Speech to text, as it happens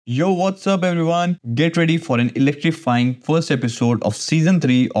Yo, what's up, everyone? Get ready for an electrifying first episode of season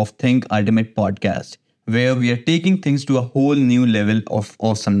 3 of Think Ultimate Podcast, where we are taking things to a whole new level of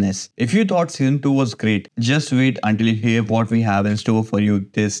awesomeness. If you thought season 2 was great, just wait until you hear what we have in store for you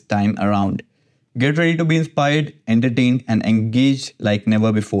this time around. Get ready to be inspired, entertained, and engaged like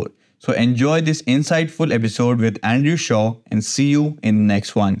never before. So, enjoy this insightful episode with Andrew Shaw and see you in the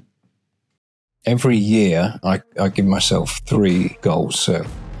next one. Every year I give myself three goals. So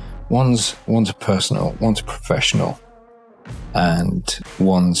one's a personal, one's a professional, and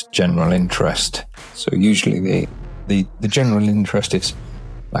one's general interest. So usually the general interest is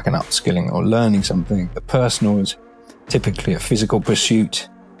like an upskilling or learning something. The personal is typically a physical pursuit,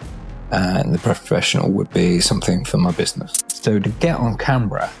 and the professional would be something for my business. So to get on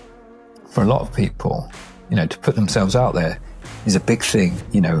camera, for a lot of people, to put themselves out there is a big thing.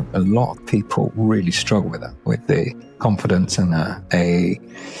 A lot of people really struggle with that, with the confidence and a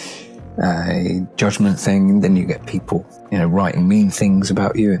judgment thing. Then you get people, writing mean things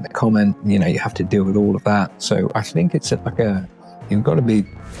about you in the comment. You have to deal with all of that. So I think it's you've got to be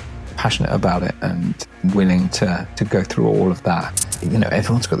passionate about it and willing to go through all of that.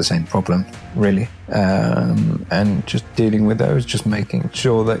 Everyone's got the same problem, really. And just dealing with those, just making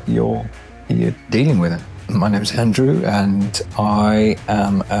sure that you're dealing with it. My name is Andrew, and I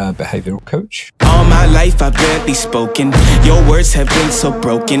am a behavioral coach. All my life I've barely spoken. Your words have been so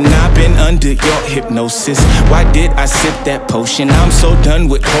broken. I've been under your hypnosis. Why did I sip that potion? I'm so done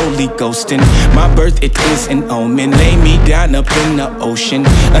with holy ghosting. My birth, it is an omen. Lay me down up in the ocean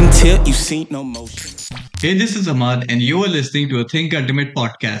until you see no motion. Hey, this is Ahmad, and you are listening to a Think Ultimate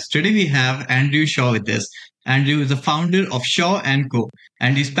podcast. Today we have Andrew Shaw with us. Andrew is the founder of Shaw & Co.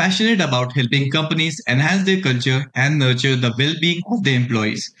 and he's passionate about helping companies enhance their culture and nurture the well-being of their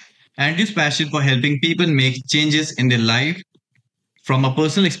employees. Andrew's passion for helping people make changes in their life from a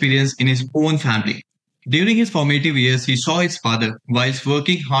personal experience in his own family. During his formative years, he saw his father, whilst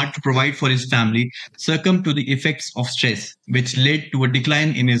working hard to provide for his family, succumb to the effects of stress, which led to a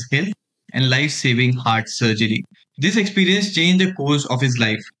decline in his health and life-saving heart surgery. This experience changed the course of his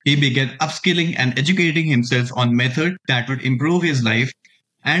life. He began upskilling and educating himself on methods that would improve his life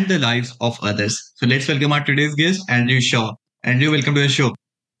and the lives of others. So let's welcome our today's guest, Andrew Shaw. Andrew, welcome to the show.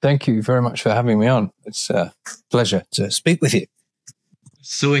 Thank you very much for having me on. It's a pleasure to speak with you.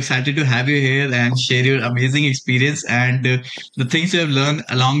 So excited to have you here and share your amazing experience and the things you have learned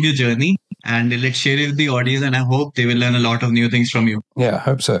along your journey. And let's share it with the audience, and I hope they will learn a lot of new things from you. Yeah, I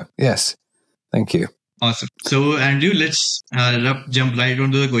hope so. Yes. Thank you. Awesome. So, Andrew, let's jump right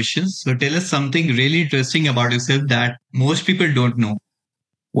onto the questions. So, tell us something really interesting about yourself that most people don't know.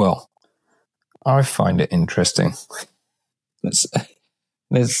 Well, I find it interesting. Let's put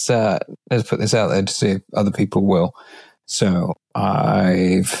this out there to see if other people will. So,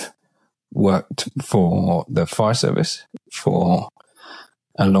 I've worked for the fire service for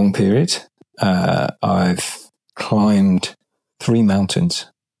a long period. I've climbed 3 mountains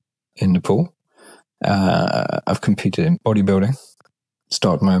in Nepal. I've competed in bodybuilding,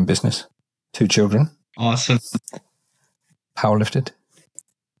 started my own business, 2 children. Awesome. Powerlifted,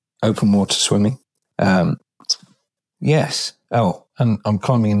 open water swimming. Yes. Oh, and I'm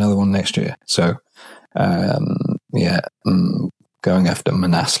climbing another one next year. So, going after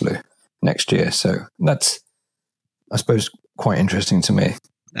Manaslu next year. So that's, I suppose, quite interesting to me.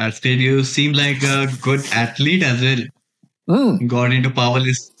 That's great. You seem like a good athlete as well. Got into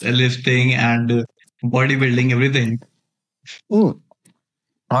powerlifting and bodybuilding, everything.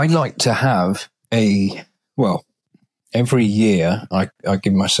 I like to have every year I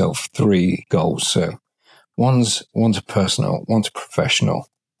give myself 3 goals. So one's a personal, one's a professional,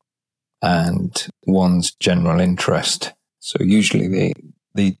 and one's general interest. So usually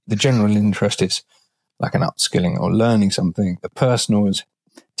the general interest is like an upskilling or learning something. The personal is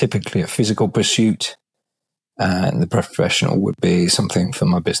typically a physical pursuit, and the professional would be something for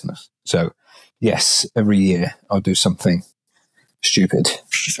my business. So yes, every year I'll do something stupid.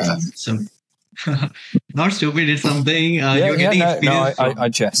 Not stupid, it's something you're getting experience from. I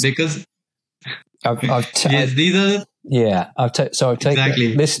jest. Because yes, these are... Yeah, I've taken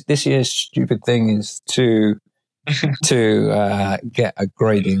Exactly. This year's stupid thing is to get a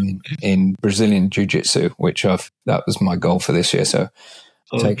grading in Brazilian Jiu-Jitsu, which that was my goal for this year. So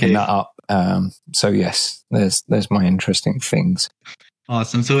taking that up. So yes, there's my interesting things.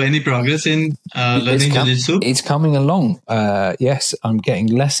 Awesome. So any progress in learning Jiu-Jitsu? It's coming along. Yes, I'm getting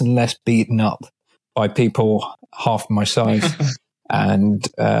less and less beaten up by people half my size. And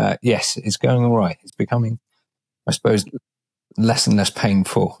yes, it's going all right. It's becoming, I suppose, less and less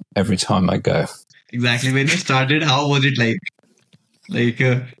painful every time I go. Exactly. When you started, how was it like? Like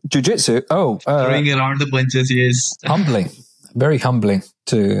Jiu-jitsu. throwing around the punches. Yes. Humbling, very humbling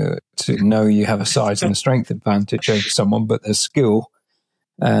to know you have a size and a strength advantage over someone, but their skill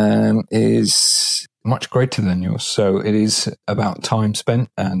is much greater than yours. So it is about time spent,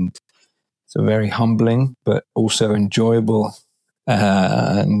 and it's a very humbling but also enjoyable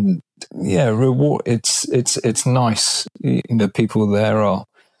and reward. It's nice. The people there are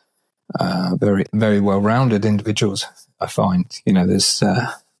very, very well-rounded individuals. I find there's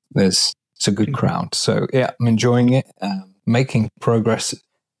it's a good crowd. So yeah, I'm enjoying it. Making progress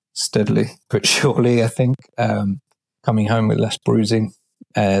steadily but surely. I think coming home with less bruising.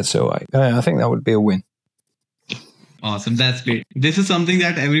 So I think that would be a win. Awesome. That's great. This is something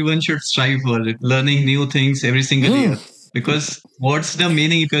that everyone should strive for, learning new things every single year. Because what's the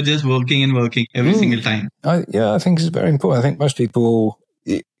meaning if you're just working and working every single time? I think it's very important. I think most people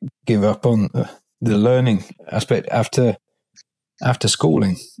give up on the learning aspect after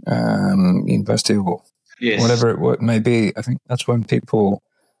schooling, university or whatever it may be. I think that's when people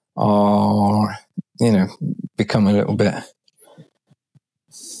are, become a little bit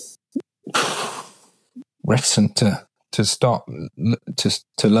reticent to start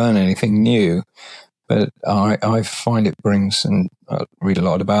to learn anything new. But I find it brings, and I read a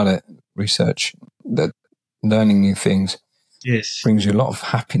lot about it, research, that learning new things brings you a lot of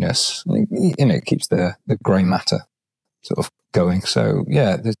happiness. It keeps the grey matter sort of going. So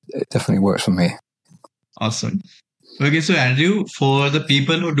yeah, it definitely works for me. Awesome. Okay, so Andrew, for the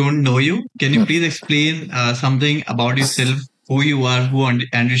people who don't know you, can you please explain something about yourself, who you are, who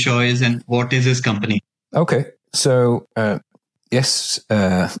Andrew Shaw is, and what is his company? Okay, so yes,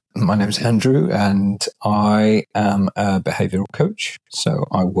 my name is Andrew, and I am a behavioral coach. So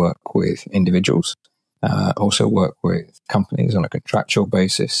I work with individuals, also work with companies on a contractual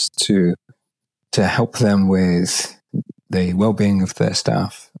basis to help them with the well-being of their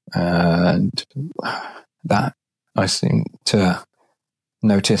staff, and that I seem to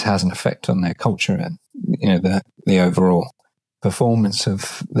notice has an effect on their culture and the overall performance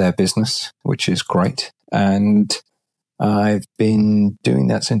of their business, which is great. And I've been doing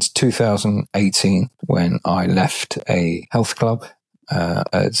that since 2018, when I left a health club,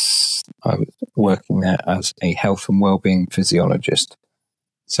 as I was working there as a health and wellbeing physiologist.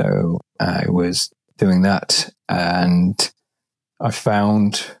 So I was doing that, and I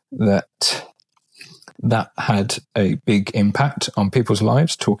found that had a big impact on people's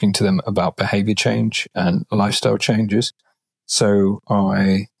lives, talking to them about behavior change and lifestyle changes. So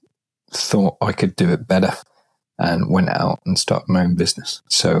I thought I could do it better and went out and started my own business.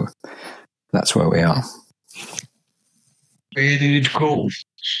 So that's where we are. Very cool.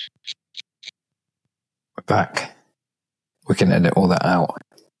 We're back. We can edit all that out.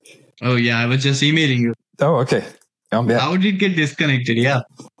 Oh yeah, I was just emailing you. Oh, okay. How did it get disconnected? Yeah.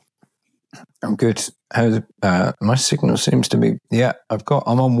 I'm good. My signal seems to be. Yeah, I'm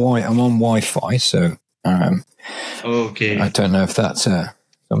on Wi-Fi, so okay. I don't know if that's I'm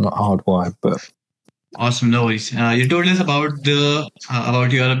not hardwired, but awesome. No worries. You told us about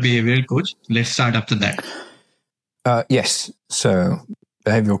about your behavioral coach. Let's start after that. Yes. So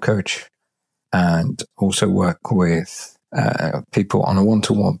behavioral coach, and also work with people on a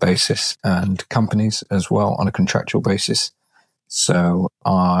one-to-one basis, and companies as well on a contractual basis. So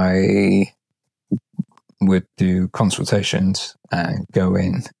I would do consultations and go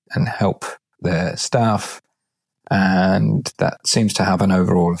in and help their staff, and that seems to have an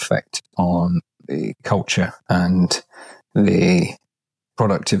overall effect on the culture and the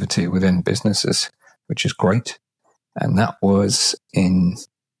productivity within businesses, which is great. And that was in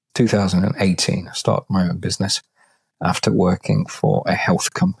 2018. I started my own business after working for a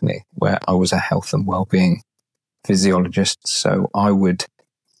health company where I was a health and wellbeing physiologist. So I would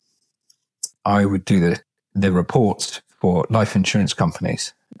do the reports for life insurance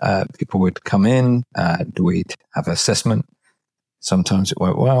companies. People would come in and we'd have an assessment. Sometimes it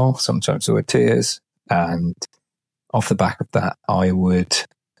went well, sometimes there were tears. And off the back of that, I would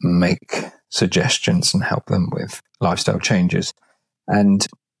make suggestions and help them with lifestyle changes. And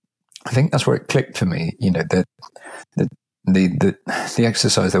I think that's where it clicked for me. The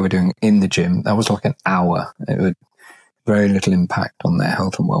exercise they were doing in the gym, that was like an hour. It would very little impact on their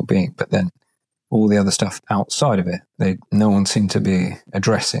health and well-being. But then all the other stuff outside of it, no one seemed to be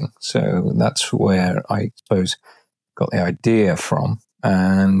addressing. So that's where I suppose got the idea from,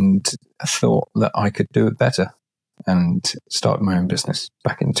 and I thought that I could do it better, and started my own business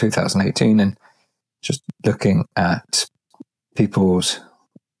back in 2018, and just looking at people's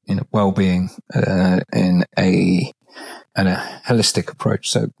well-being in a holistic approach.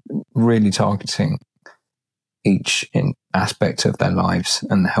 So really targeting each in aspect of their lives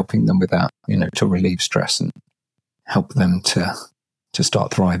and helping them with that, to relieve stress and help them to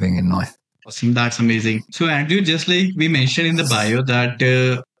start thriving in life. Awesome. That's amazing. So, Andrew, just like we mentioned in the bio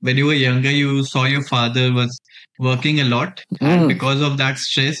that when you were younger, you saw your father was working a lot, and because of that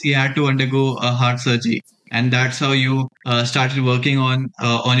stress, he had to undergo a heart surgery, and that's how you started working on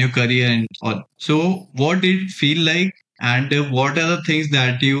your career and all. So, what did it feel like, and what are the things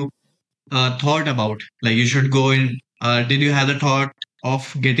that you thought about? Like you should go in. Did you have the thought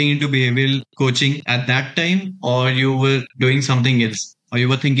of getting into behavioral coaching at that time, or you were doing something else, or you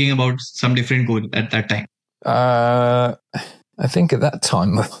were thinking about some different goal at that time? I think at that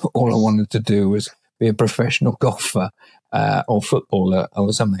time, all I wanted to do was be a professional golfer or footballer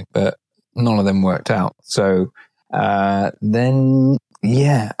or something, but none of them worked out. So then,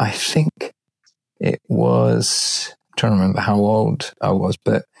 I think it was, I'm trying to remember how old I was,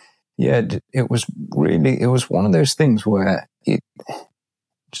 but it was one of those things where it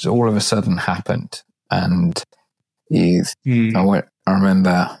just all of a sudden happened. And I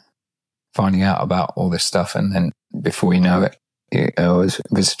remember finding out about all this stuff. And then before you know it, I was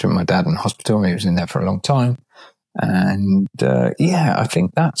visiting my dad in hospital. He was in there for a long time. And I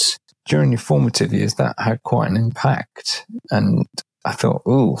think that's during your formative years, that had quite an impact. And I thought,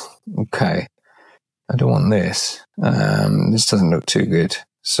 okay, I don't want this. This doesn't look too good.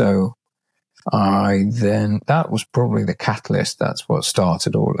 So that was probably the catalyst. That's what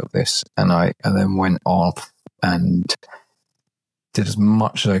started all of this. And I then went off and did as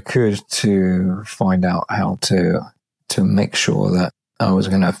much as I could to find out how to make sure that I was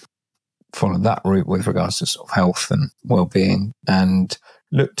going to follow that route with regards to sort of health and well-being, and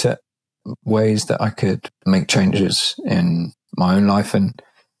looked at ways that I could make changes in my own life.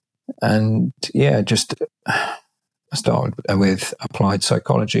 And just I started with applied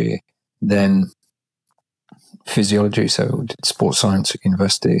psychology, then physiology, so did sports science at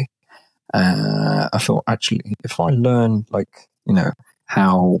university. I thought, actually, if I learn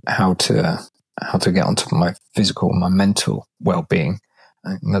how to get on top of my physical, my mental well-being,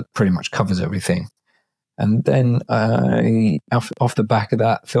 that pretty much covers everything. And then off the back of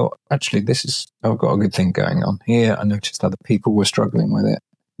that, thought, actually, I've got a good thing going on here. I noticed other people were struggling with it.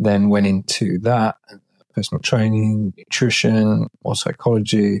 Then went into that, personal training, nutrition, or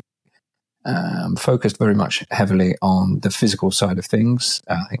psychology, focused very much heavily on the physical side of things.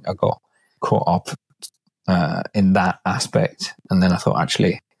 I think I got caught up in that aspect. And then I thought,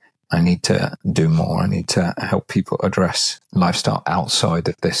 actually, I need to do more. I need to help people address lifestyle outside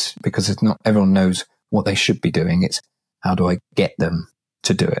of this, because it's not everyone knows what they should be doing. It's how do I get them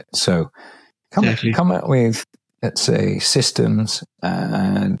to do it? So come up with, let's say, systems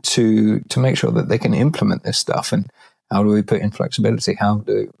to make sure that they can implement this stuff. And how do we put in flexibility? How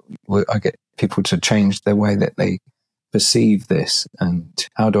do I get people to change the way that they perceive this? And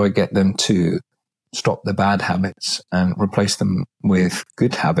how do I get them to stop the bad habits and replace them with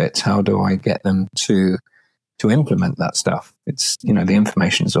good habits? How do I get them to implement that stuff? It's, the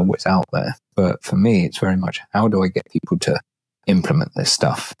information is always out there. But for me, it's very much, how do I get people to implement this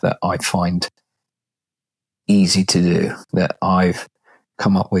stuff that I find easy to do, that I've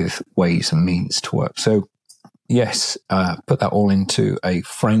come up with ways and means to work? So yes, put that all into a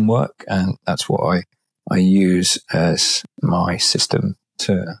framework, and that's what I use as my system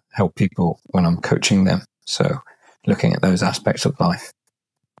to help people when I'm coaching them. So looking at those aspects of life.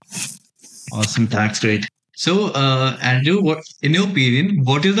 Awesome. That's great. So, Andrew, in your opinion,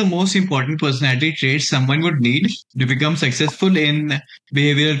 what is the most important personality trait someone would need to become successful in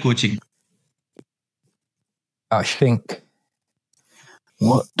behavioral coaching? I think,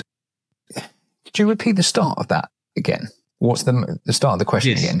 could you repeat the start of that again? What's the start of the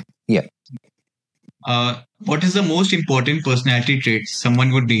question again? Yeah. What is the most important personality trait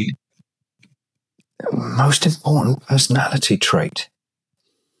someone would need? Most important personality trait.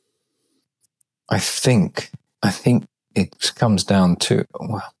 I think it comes down to,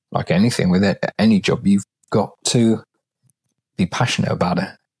 well, like anything with any job, you've got to be passionate about it.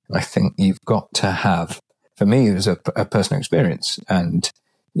 I think you've got to have, for me, it was a personal experience, and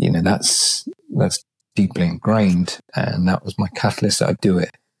that's deeply ingrained, and that was my catalyst that I do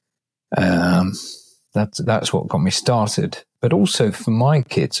it. That's what got me started. But also for my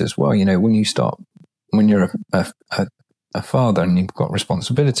kids as well, when you're a father and you've got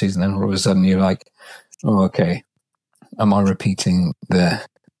responsibilities, and then all of a sudden you're like, oh, okay, am I repeating the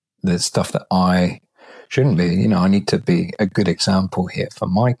stuff that I shouldn't be? I need to be a good example here for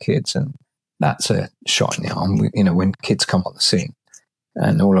my kids. And that's a shot in the arm, when kids come on the scene,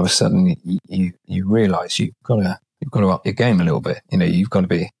 and all of a sudden you realize you've got to up your game a little bit. You've got to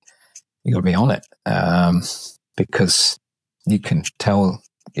be you got to be on it, because you can tell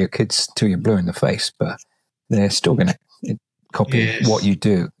your kids till you're blue in the face, but they're still going to copy what you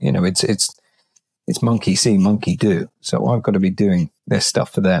do. It's monkey see, monkey do. So I've got to be doing this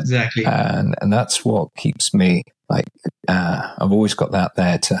stuff for them. Exactly. And that's what keeps me like, I've always got that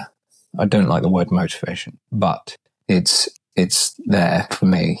there I don't like the word motivation, but it's there for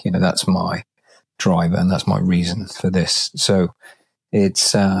me. That's my driver and that's my reason for this. So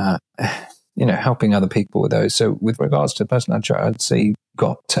it's, helping other people with those. So with regards to personal trainer, I'd say you've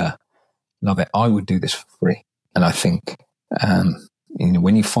got to love it. I would do this for free. And I think,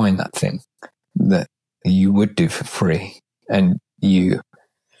 when you find that thing that you would do for free and you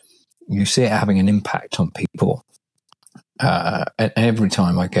see it having an impact on people, and every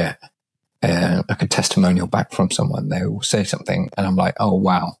time I get like a testimonial back from someone, they will say something and I'm like, oh,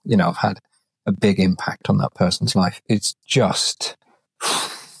 wow, I've had a big impact on that person's life. It's just,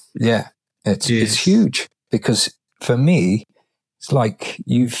 it's huge, because for me, it's like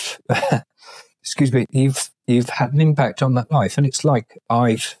you've had an impact on that life. And it's like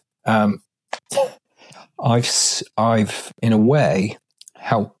I've in a way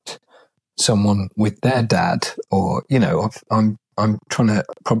helped someone with their dad, or, I'm trying to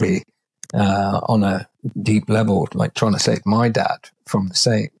probably, on a deep level, like trying to save my dad from the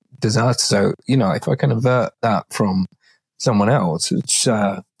same disaster. So, if I can avert that from someone else, it's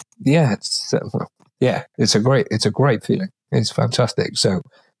a great feeling. It's fantastic. So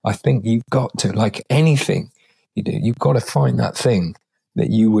I think you've got to, like anything you do, you've got to find that thing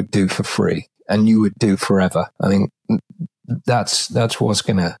that you would do for free and you would do forever. I think that's what's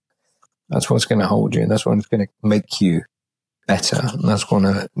gonna hold you, and that's what's gonna make you better. And that's you're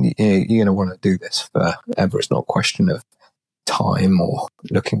gonna want to do this forever. It's not a question of time or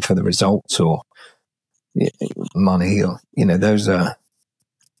looking for the results or money, or those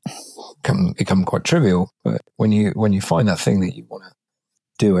become quite trivial. But when you find that thing that you want to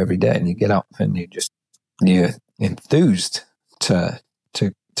do every day, and you get up and you're enthused to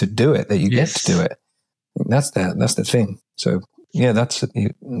do it, that you get to do it, that's the thing. So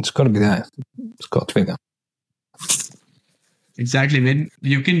it's got to be there. It's got to be there. Exactly. When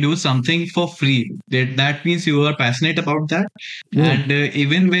you can do something for free, that means you are passionate about that. And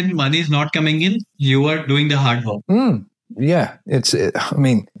even when money is not coming in, you are doing the hard work. Yeah,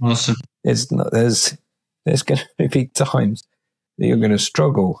 Awesome. It's not, there's going to be times that you're going to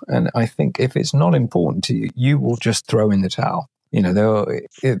struggle, and I think if it's not important to you, you will just throw in the towel.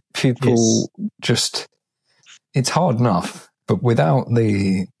 It's hard enough, but without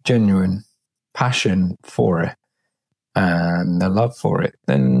the genuine passion for it and the love for it,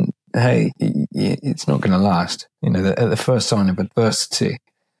 then hey, it's not going to last. At the first sign of adversity,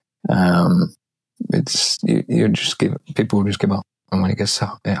 people will just give up. And when it gets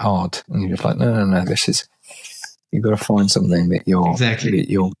hard, and you're just like, no, you've got to find something that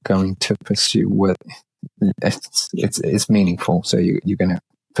you're going to pursue with. It's meaningful, so you're going to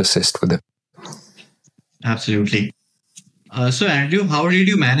persist with it. Absolutely. So Andrew, how did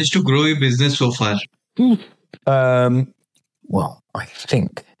you manage to grow your business so far? Well, I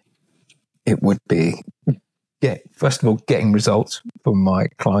think it would be, first of all, getting results from my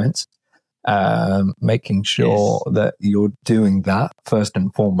clients, making sure that you're doing that first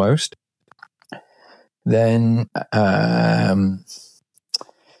and foremost. Then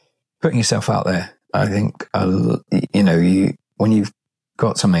putting yourself out there. I think, when you've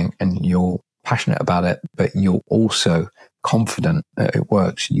got something and you're passionate about it, but you're also confident that it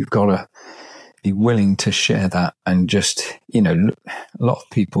works, you've got to be willing to share that. And just, a lot of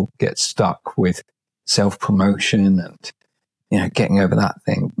people get stuck with self-promotion and, getting over that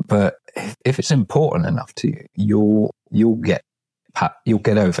thing. But if it's important enough to you, you'll get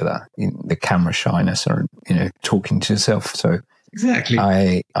over that, the camera shyness, or, talking to yourself. So exactly,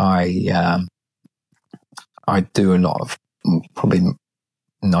 I do a lot of, probably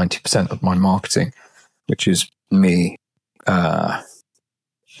 90% of my marketing, which is me.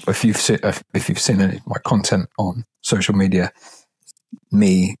 If you've seen any of my content on social media,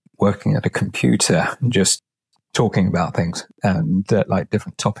 me working at a computer, just talking about things and like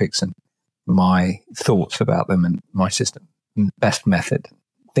different topics and my thoughts about them and my system, best method,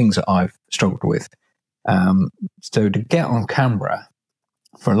 things that I've struggled with. So to get on camera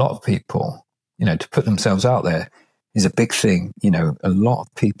for a lot of people, to put themselves out there is a big thing. A lot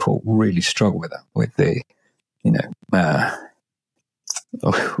of people really struggle with that, with the,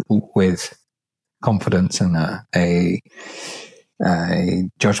 with confidence and a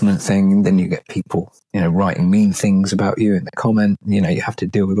judgment thing. Then you get people, writing mean things about you in the comment. You have to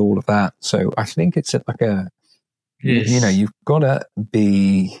deal with all of that. So I think it's like Yes. you've got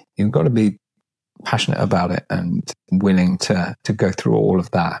to be passionate about it and willing to go through all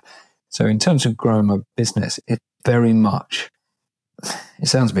of that. So in terms of growing my business, it very much, it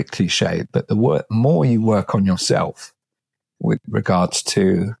sounds a bit cliche, but the more you work on yourself with regards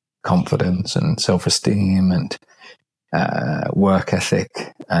to confidence and self-esteem and work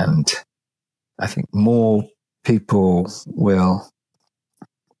ethic, and I think more people will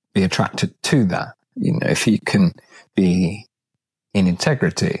be attracted to that. If you can be in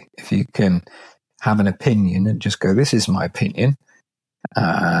integrity, if you can have an opinion and just go, this is my opinion,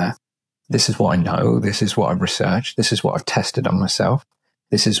 this is what I know, this is what I've researched, this is what I've tested on myself,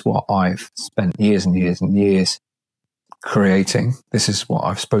 this is what I've spent years and years and years creating, this is what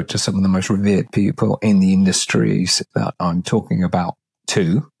I've spoke to some of the most revered people in the industries that I'm talking about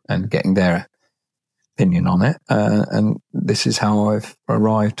to, and getting their opinion on it, and this is how I've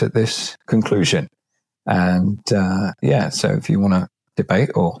arrived at this conclusion. And so if you want to debate,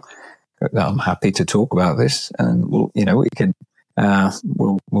 or I'm happy to talk about this, and we can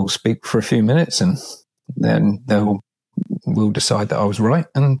we'll speak for a few minutes, and then we'll decide that I was right,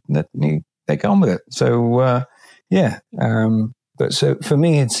 and that they get on with it. So but so for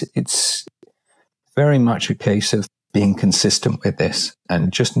me, it's very much a case of being consistent with this,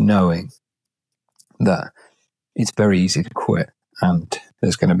 and just knowing that it's very easy to quit, and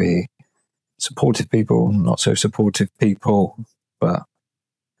there's going to be supportive people, not so supportive people, but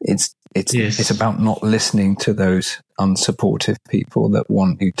it's about not listening to those unsupportive people that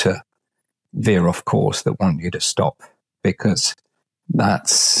want you to veer off course, that want you to stop, because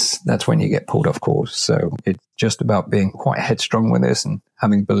that's when you get pulled off course. So it's just about being quite headstrong with this and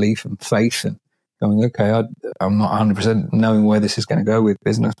having belief and faith and going, okay, I'm not 100% knowing where this is going to go with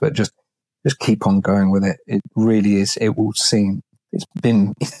business, but just keep on going with it. It really is. It will seem, it's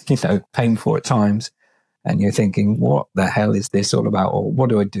been, painful at times, and you're thinking, what the hell is this all about? Or what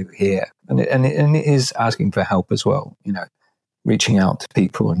do I do here? And it is asking for help as well, reaching out to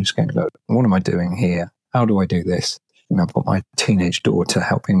people and just going, look, what am I doing here? How do I do this? I've got my teenage daughter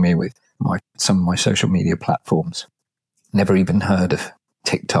helping me with some of my social media platforms. Never even heard of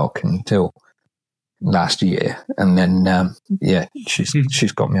TikTok until last year, and then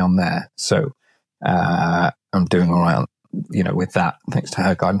she's got me on there. So I'm doing all right, with that, thanks to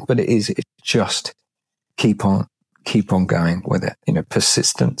her guidance. But it's just keep on going with it.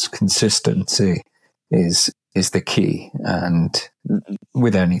 Persistence, consistency is the key, and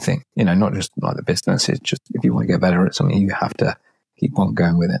with anything, not just like the business. It's just, if you want to get better at something, you have to keep on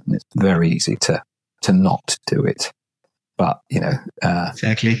going with it, and it's very easy to not do it. But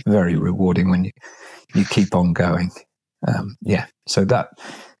exactly, very rewarding when you keep on going. So that,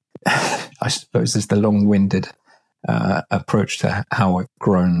 I suppose, is the long-winded approach to how I've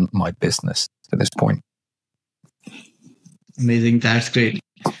grown my business to this point. Amazing. That's great.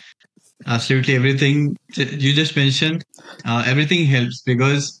 Absolutely everything you just mentioned, everything helps,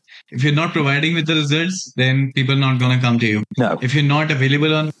 because if you're not providing with the results, then people are not going to come to you. No. If you're not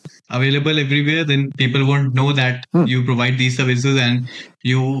available everywhere, then people won't know that you provide these services and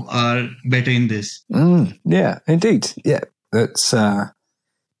you are better in this. Yeah, indeed. Yeah, that's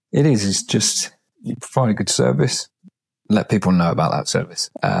it is. It's just, you provide a good service, let people know about that service.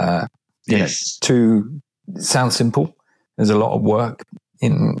 Yes. Sounds simple. There's a lot of work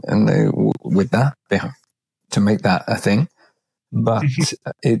with that to make that a thing, but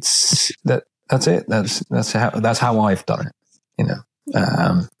it's that's it. That's how I've done it.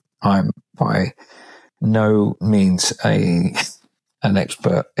 I'm by no means an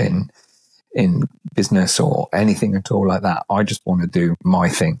expert in business or anything at all like that. I just want to do my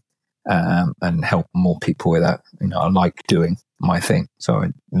thing and help more people with that. I like doing my thing, so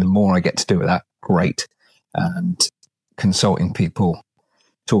the more I get to do with that, great. And consulting people,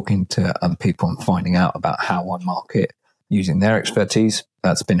 talking to other people, and finding out about how I market using their expertise,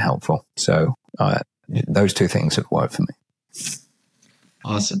 that's been helpful. So those two things have worked for me.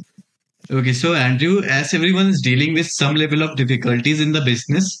 Awesome. Okay, so Andrew, as everyone is dealing with some level of difficulties in the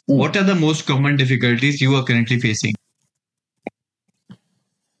business, what are the most common difficulties you are currently facing?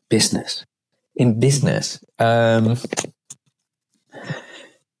 In business,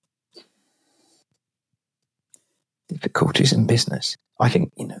 difficulties in business. I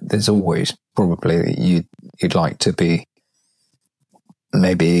think there's always probably you'd like to be,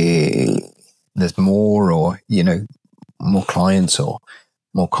 maybe there's more, or more clients or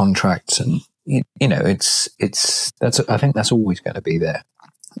more contracts, and I think that's always going to be there.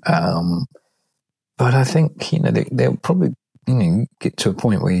 But I think they'll probably get to a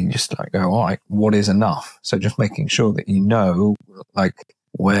point where you just go, all right, what is enough? So just making sure that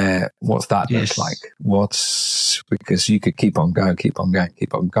what's that Yes. look like? Because you could keep on going, and then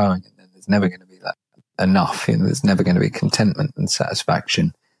there's never going to be that enough. There's never going to be contentment and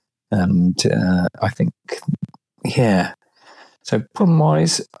satisfaction. And I think, yeah. So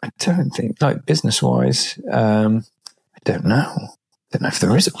problem-wise, I don't think, like business-wise, I don't know. I don't know if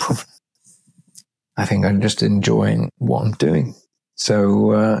there is a problem. I think I'm just enjoying what I'm doing.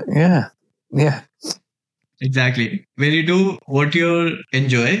 So, yeah. Exactly. When you do what you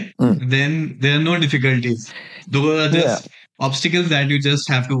enjoy, then there are no difficulties. Those are just obstacles that you just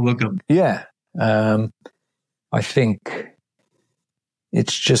have to overcome. Yeah. I think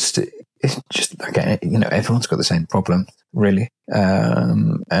it's just again, everyone's got the same problem, really.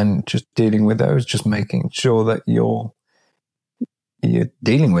 And just dealing with those, just making sure that you're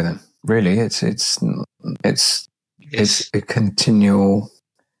dealing with them. Really, it's a continual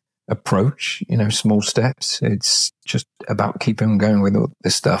approach. Small steps. It's just about keeping going with all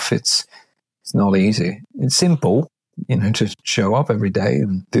this stuff. It's not easy. It's simple, to show up every day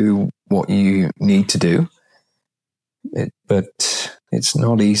and do what you need to do. But it's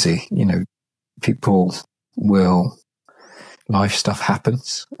not easy. Life stuff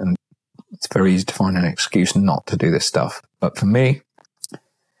happens, and it's very easy to find an excuse not to do this stuff. But for me,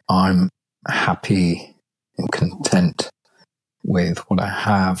 I'm happy and content with what I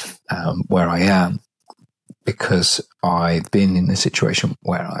have, where I am, because I've been in a situation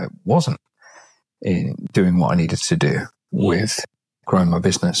where I wasn't doing what I needed to do with growing my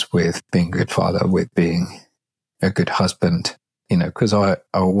business, with being a good father, with being a good husband, because I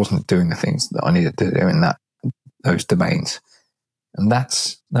wasn't doing the things that I needed to do in those domains. And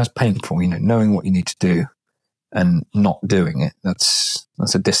that's painful, knowing what you need to do and not doing it. That's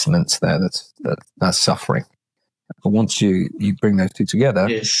a dissonance there. That's suffering. But once you bring those two together,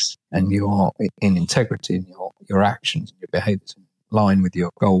 yes, and you're in integrity in your actions and your behaviors in line with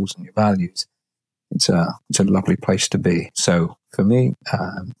your goals and your values, it's a lovely place to be. So for me,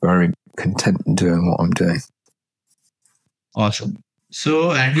 I'm very content in doing what I'm doing. Awesome.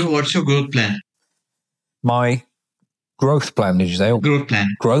 So, Andrew, what's your growth plan? My growth plan, did you say? Growth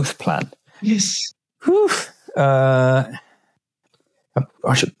plan. Growth plan. Yes. Whew. I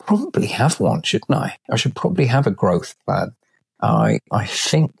should probably have one, shouldn't I? I should probably have a growth plan. I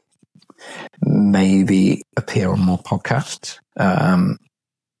think maybe appear on more podcasts,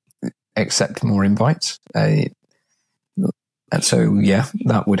 accept more invites. And so, yeah,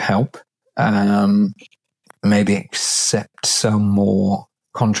 that would help. Maybe accept some more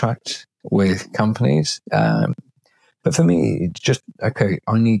contracts with companies. But for me, it's just, okay,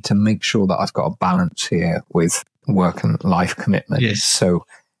 I need to make sure that I've got a balance here with work and life commitment. Yes. So,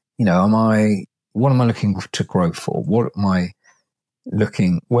 what am I looking to grow for? Where's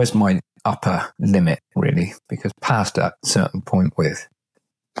my upper limit, really? Because past that certain point with,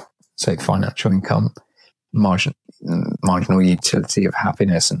 say, financial income, marginal utility of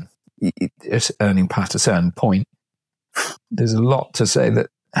happiness, and earning past a certain point, there's a lot to say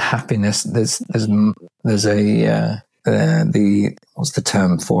that happiness, there's what's the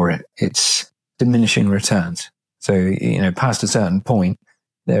term for it? It's diminishing returns. So, past a certain point,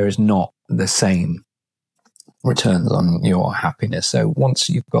 there is not the same returns on your happiness. So once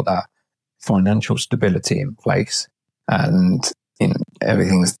you've got that financial stability in place and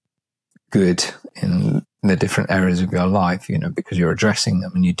everything's good in the different areas of your life, because you're addressing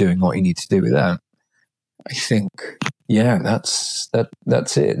them and you're doing what you need to do with them, I think, yeah, that's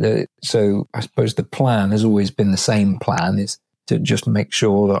it. So I suppose the plan has always been the same plan, is to just make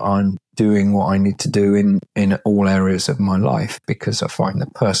sure that I'm doing what I need to do in all areas of my life, because I find the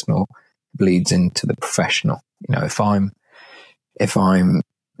personal bleeds into the professional. If I'm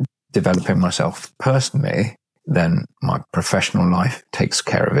developing myself personally, then my professional life takes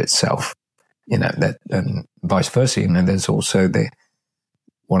care of itself. That, and vice versa. There's also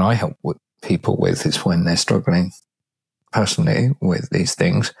what I help with people with is when they're struggling personally with these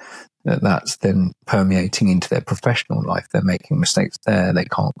things, that's then permeating into their professional life. They're making mistakes there. They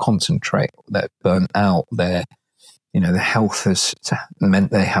can't concentrate. They're burnt out. Their health has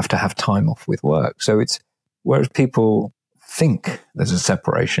meant they have to have time off with work. So it's, whereas people think there's a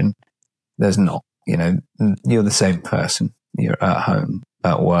separation, there's not. You're the same person. You're at home,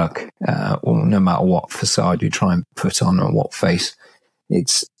 at work, or no matter what facade you try and put on or what face,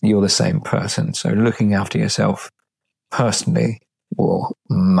 you're the same person. So looking after yourself personally will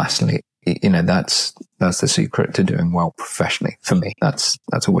massively, that's the secret to doing well professionally for me. That's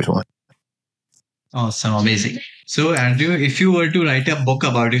always one. Awesome. Amazing. So, Andrew, if you were to write a book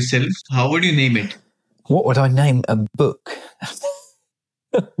about yourself, how would you name it? What would I name a book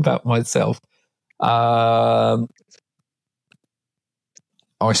about myself?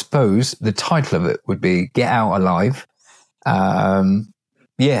 I suppose the title of it would be Get Out Alive.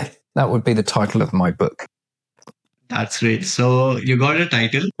 Yeah, that would be the title of my book. That's great. So you got a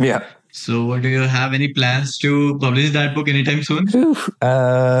title. Yeah. So do you have any plans to publish that book anytime soon?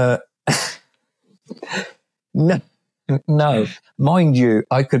 No. Mind you,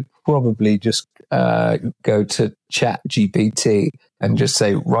 I could probably just go to ChatGPT and just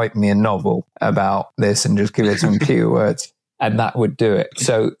say, write me a novel about this and just give it some keywords, and that would do it.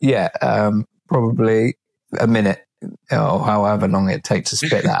 So yeah, probably a minute or however long it takes to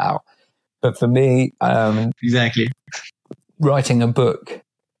spit that out. But for me, Exactly. writing a book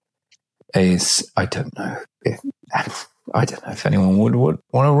is, I don't know if anyone would want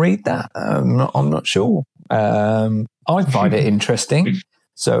to read that. I'm not sure. I find it interesting,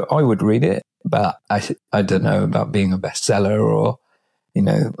 so I would read it, but I don't know about being a bestseller or,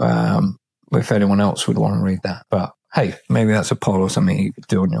 if anyone else would want to read that. But hey, maybe that's a poll or something you could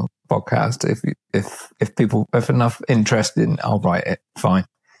do on your podcast. If enough interest in, I'll write it. Fine,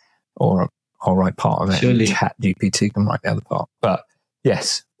 or I'll write part of it. Surely. ChatGPT can write the other part. But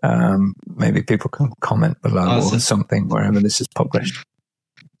yes, maybe people can comment below Awesome. or something wherever this is published.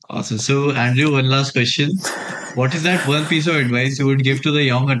 Awesome. So Andrew, one last question. What is that one piece of advice you would give to the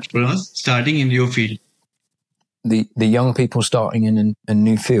young entrepreneurs starting in your field? The young people starting in a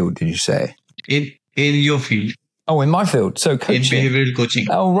new field, did you say? In your field, Oh, in my field. So in coaching. behavioral coaching.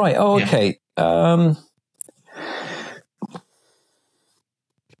 Oh, right. Oh, Yeah. okay.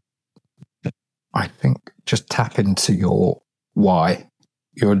 I think just tap into your why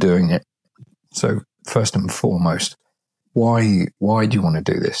you're doing it. So first and foremost, why do you want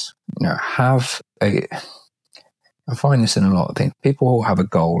to do this? I find this in a lot of things. People will have a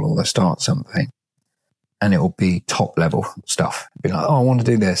goal or they start something and it will be top level stuff. Be like, oh, I want to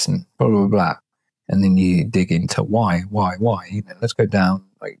do this and blah, blah, blah. And then you dig into why. Let's go down,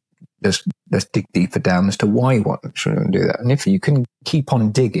 let's dig deeper down as to why you want to do that. And if you can keep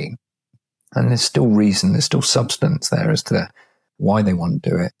on digging, and there's still reason, there's still substance there as to why they want to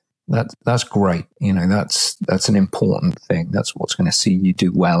do it, that's great. That's an important thing. That's what's going to see you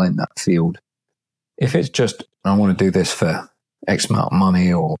do well in that field. If it's just, I want to do this for X amount of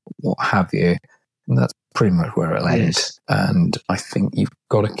money or what have you, that's pretty much where it'll end. Yes. And I think you've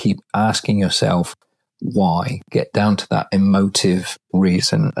got to keep asking yourself why, get down to that emotive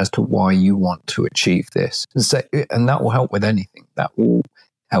reason as to why you want to achieve this. And that will help with anything. That will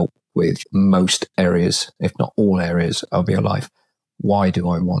help with most areas, if not all areas of your life. Why do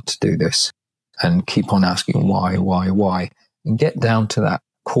I want to do this? And keep on asking why, and get down to that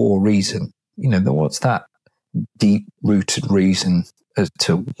core reason. What's that deep rooted reason as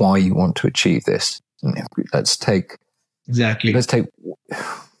to why you want to achieve this? Let's take, Exactly. it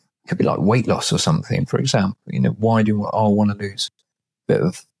could be like weight loss or something, for example. Why do I want to lose a bit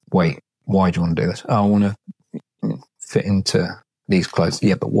of weight? Why do you want to do this? Oh, I want to fit into these clothes.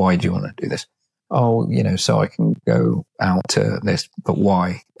 Yeah, but why do you want to do this? Oh, so I can go out to this, but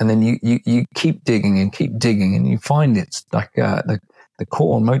why? And then you keep digging and you find it's like the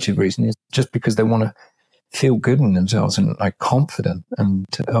core motive reason is just because they want to feel good in themselves and confident. And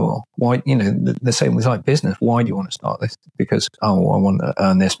why? The same with like business. Why do you want to start this? Because I want to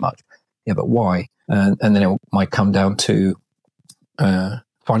earn this much. Yeah, but why? And then it might come down to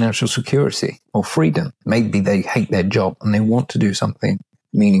financial security or freedom. Maybe they hate their job and they want to do something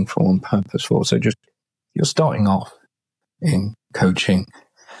meaningful and purposeful. So just, you're starting off in coaching,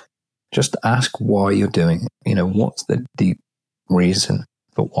 just ask why you're doing it. What's the deep reason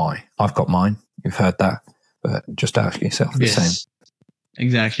for why? I've got mine. You've heard that, but just ask yourself the same. Yes.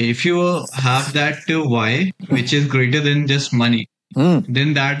 Exactly. If you have that why, which is greater than just money,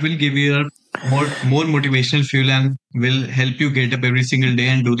 then that will give you a more motivational fuel and will help you get up every single day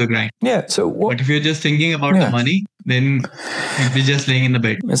and do the grind. Yeah. So what? But if you're just thinking about the money, then you'll be just laying in the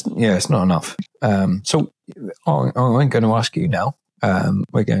bed. It's not enough. So I'm going to ask you now.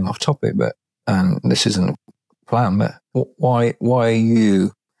 We're going off topic, but this isn't a plan. But why have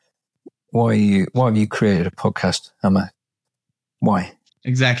you created a podcast, Emma? Why?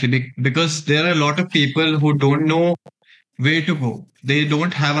 Exactly. Because there are a lot of people who don't know where to go. They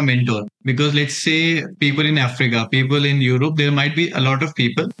don't have a mentor. Because let's say people in Africa, people in Europe, there might be a lot of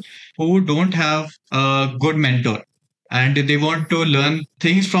people who don't have a good mentor. And they want to learn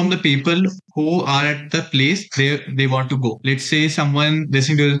things from the people who are at the place they want to go. Let's say someone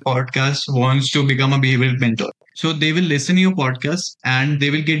listening to this podcast wants to become a behavioral mentor. So they will listen to your podcast and they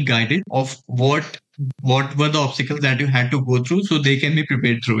will get guided of what were the obstacles that you had to go through so they can be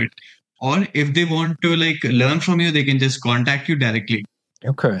prepared through it. Or if they want to learn from you, they can just contact you directly.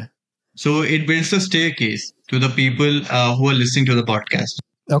 Okay. So it builds a staircase to the people who are listening to the podcast.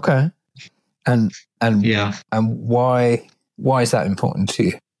 Okay. And Yeah, and why is that important to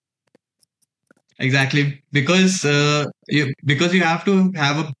you? exactly. Because you have to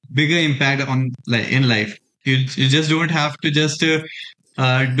have a bigger impact on like in life. You just don't have to just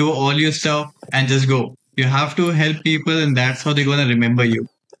do all your stuff and just go. You have to help people, and that's how they're gonna remember you.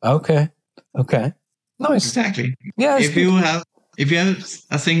 Okay. Nice. Exactly. Yeah. It's If good. you have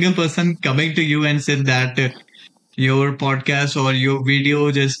a single person coming to you and said that your podcast or your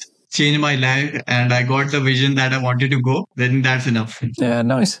video just changed my life and I got the vision that I wanted to go, then that's enough. Yeah.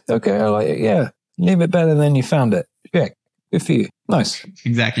 Nice. Okay. I like it. Yeah. Leave it better than you found it. Yeah. Good for you. Nice.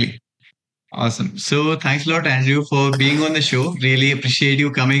 Exactly. Awesome. So thanks a lot, Andrew, for being on the show. Really appreciate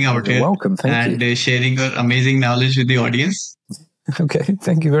you coming out You're here welcome. Thank and you. sharing your amazing knowledge with the audience. Okay.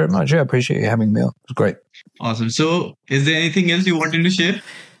 Thank you very much. Yeah. I appreciate you having me on. It was great. Awesome. So is there anything else you wanted to share?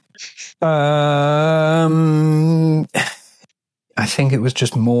 I think it was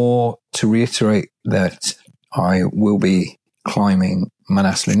just more to reiterate that I will be climbing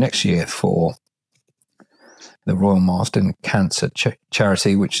Manaslu next year for the Royal Marsden Cancer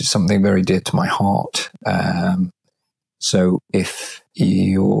Charity, which is something very dear to my heart. So if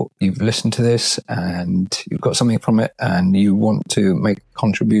you've listened to this and you've got something from it and you want to make a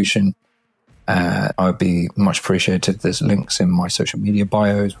contribution, I'd be much appreciated. There's links in my social media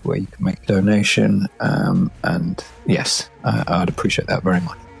bios where you can make a donation. And yes, I'd appreciate that very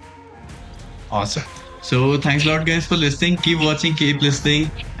much. Awesome. So thanks a lot, guys, for listening. Keep watching, keep listening,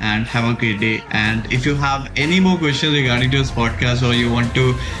 and have a great day. And if you have any more questions regarding to this podcast or you want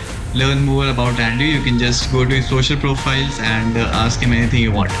to learn more about Andrew, you can just go to his social profiles and ask him anything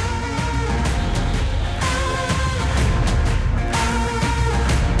you want.